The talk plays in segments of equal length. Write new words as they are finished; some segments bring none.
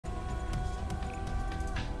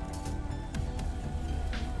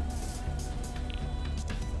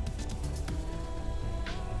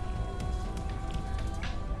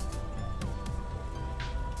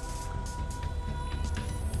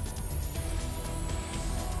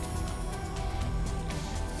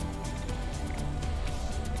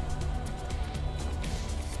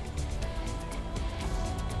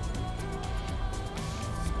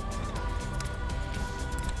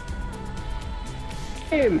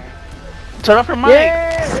Dream! Turn off your mic.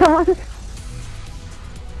 Yeah! Someone.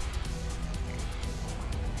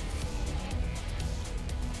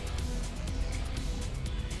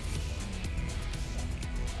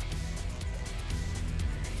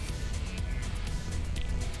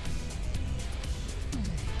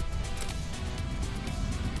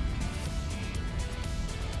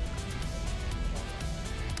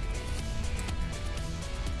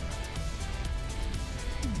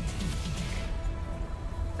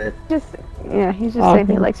 Just, yeah, he's just saying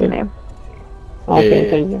he likes your name. Okay, Yeah.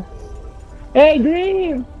 thank you. Hey,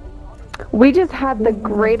 Dream! We just had the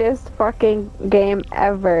greatest fucking game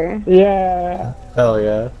ever. Yeah. Hell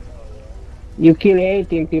yeah. You kill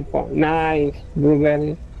 18 people. Nice,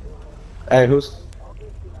 Blueberry. Hey, who's?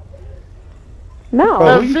 No.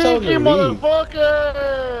 Bro, Who who you telling to Cheeky leave?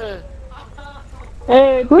 motherfucker!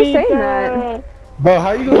 Hey, Who's Peter! saying that? Bro,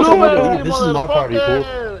 how you gonna tell me to Blueberry leave? This is my party, fool.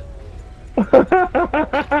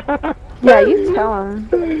 motherfucker! Yeah, you tell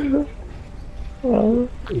him.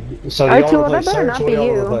 So Alright, y'all Tool, wanna play that better search? not What be y'all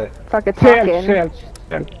wanna you. play? Fucking Search, talking. search.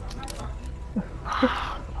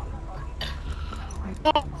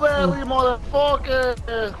 Blueberry motherfucker!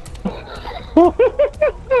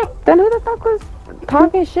 Then who the fuck was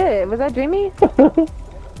talking shit? Was that Dreamy?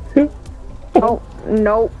 Oh,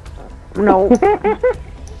 nope. Nope.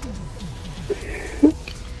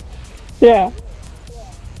 Yeah.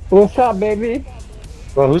 What's up, baby?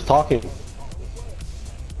 Bro, who's talking?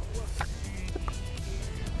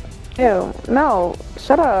 Ew. No.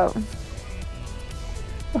 Shut up.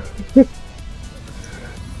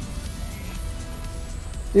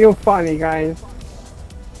 You funny, guys.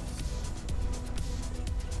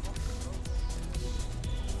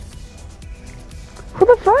 Who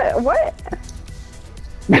the fuck? What?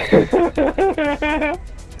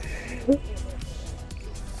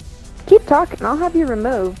 Keep talking. I'll have you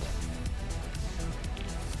removed.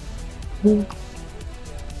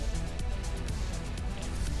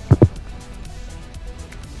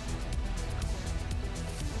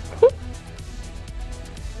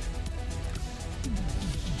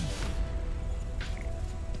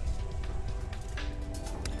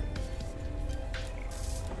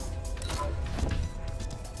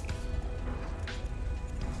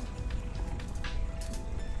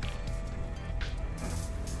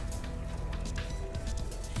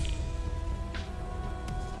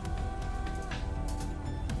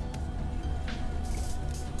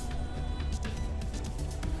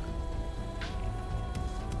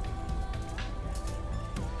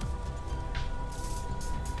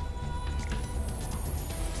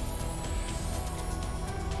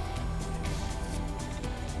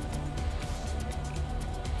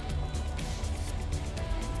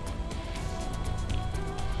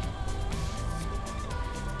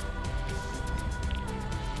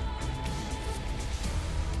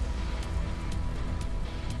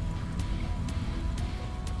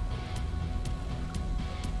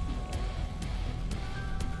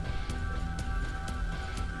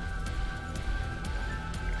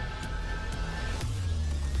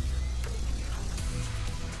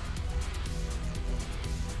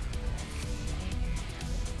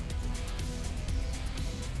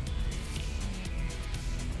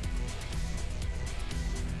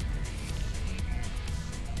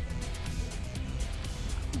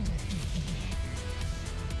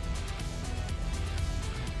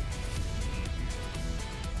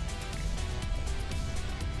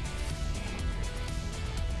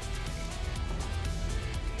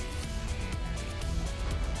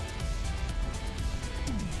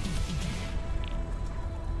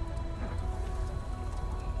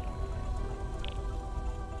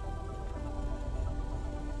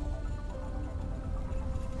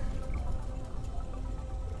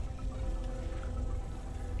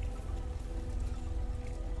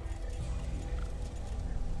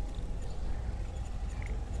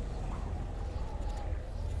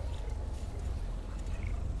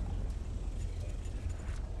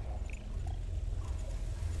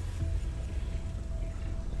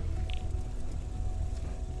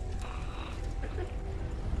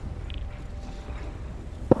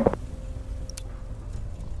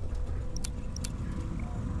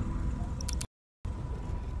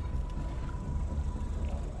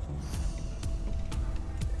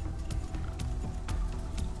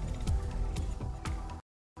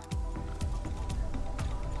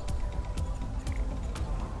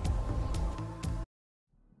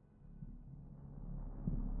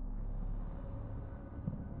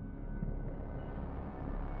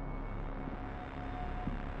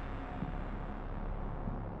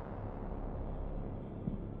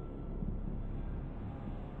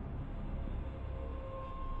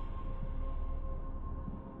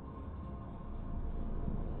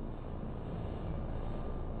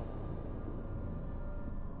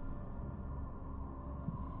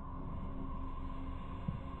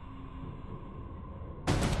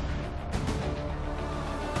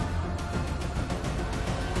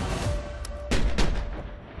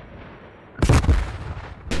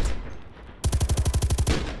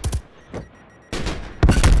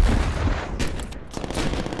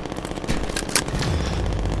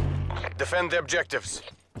 Defend the objectives.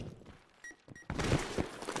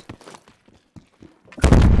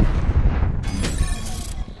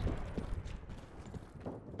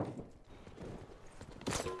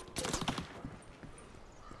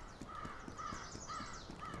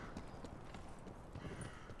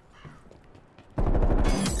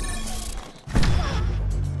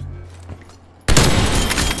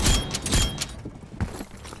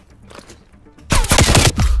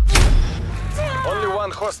 Only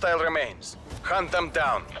one hostile remains. Hunt them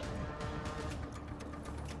down.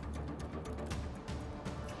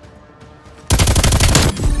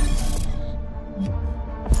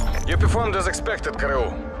 You performed as expected,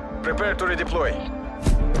 crew. Prepare to redeploy.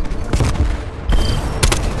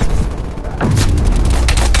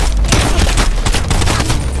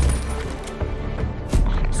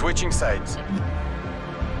 Switching sides.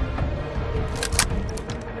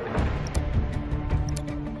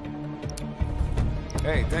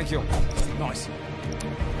 Hey, thank you. Nice.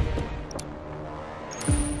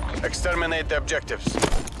 Exterminate the objectives.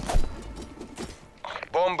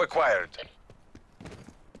 Bomb acquired.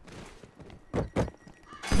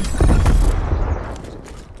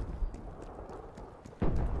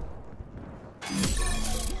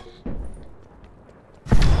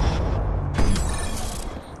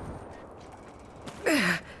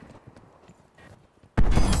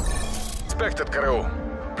 Expected, crew.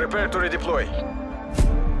 Prepare to redeploy.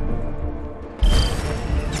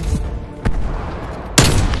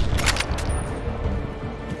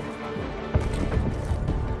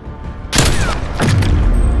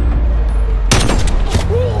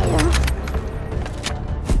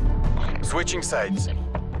 Switching sides.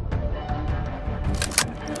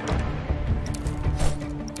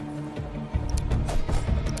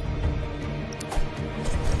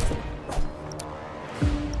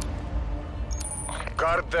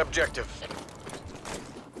 Guard the objective.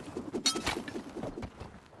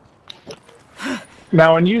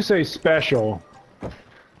 Now, when you say special,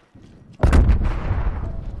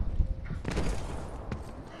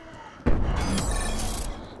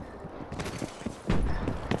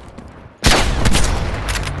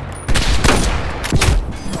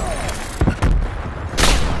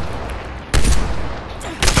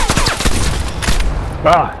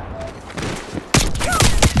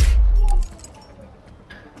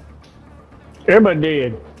 everybody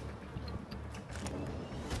did.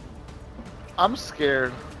 I'm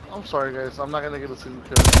scared. I'm sorry, guys. I'm not gonna get a single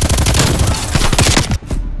kill.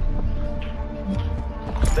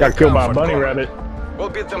 Got killed by a bunny rabbit. We'll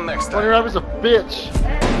beat them next Bunny time. Rabbit's a bitch.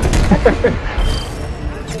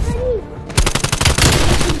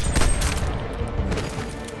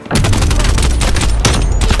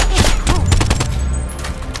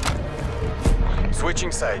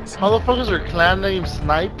 Switching sides. Motherfuckers are clan named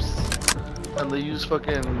Snipes, and they use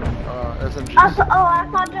fucking SMGs. I thought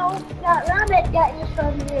that rabbit that you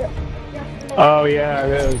showed me yesterday. Oh yeah,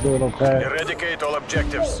 that was a little pet. Eradicate all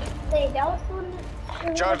objectives. Wait, that was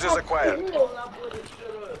one. Charges acquired.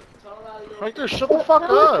 Right there, shut the fuck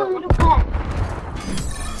That was a up. little pet.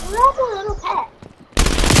 That was a little pet.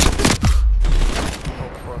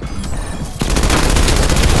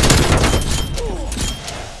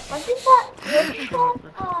 What is that? What is that?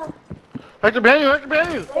 Hector, behind you, Hector,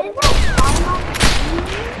 behind you. What is that?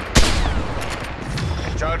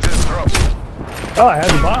 Charges dropped. Oh, I had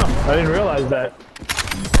the bomb. I didn't realize that.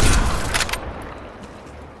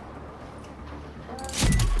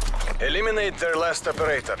 Eliminate their last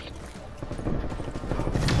operator.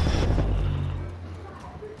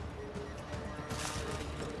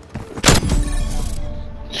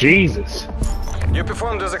 Jesus. You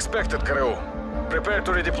performed as expected, crew. Prepare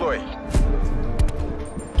to redeploy.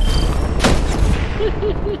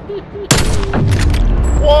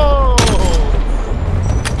 Whoa!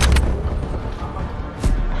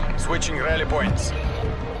 Switching rally points.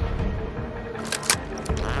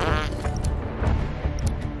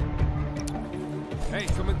 Hey,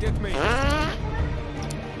 come and get me.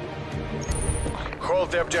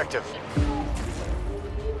 Hold the objective.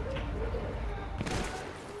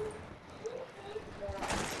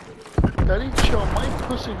 Daddy, chill. My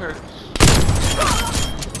pussy hurts.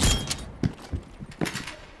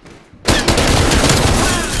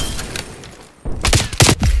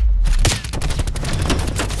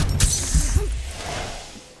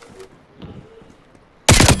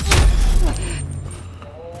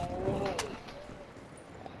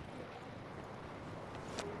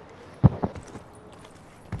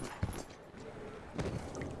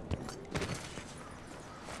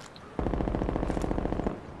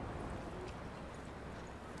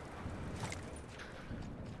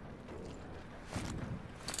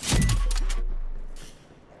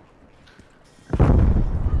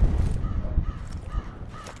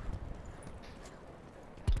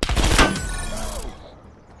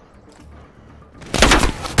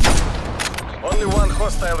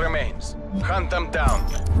 remains. Hunt them down.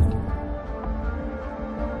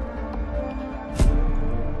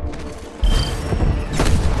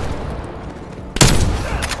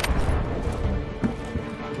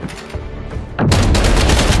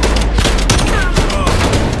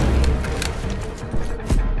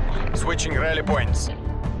 Switching rally points.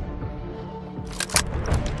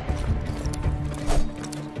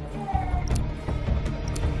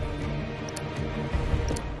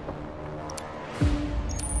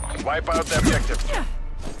 Wipe out the objective.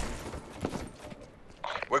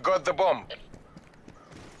 We got the bomb.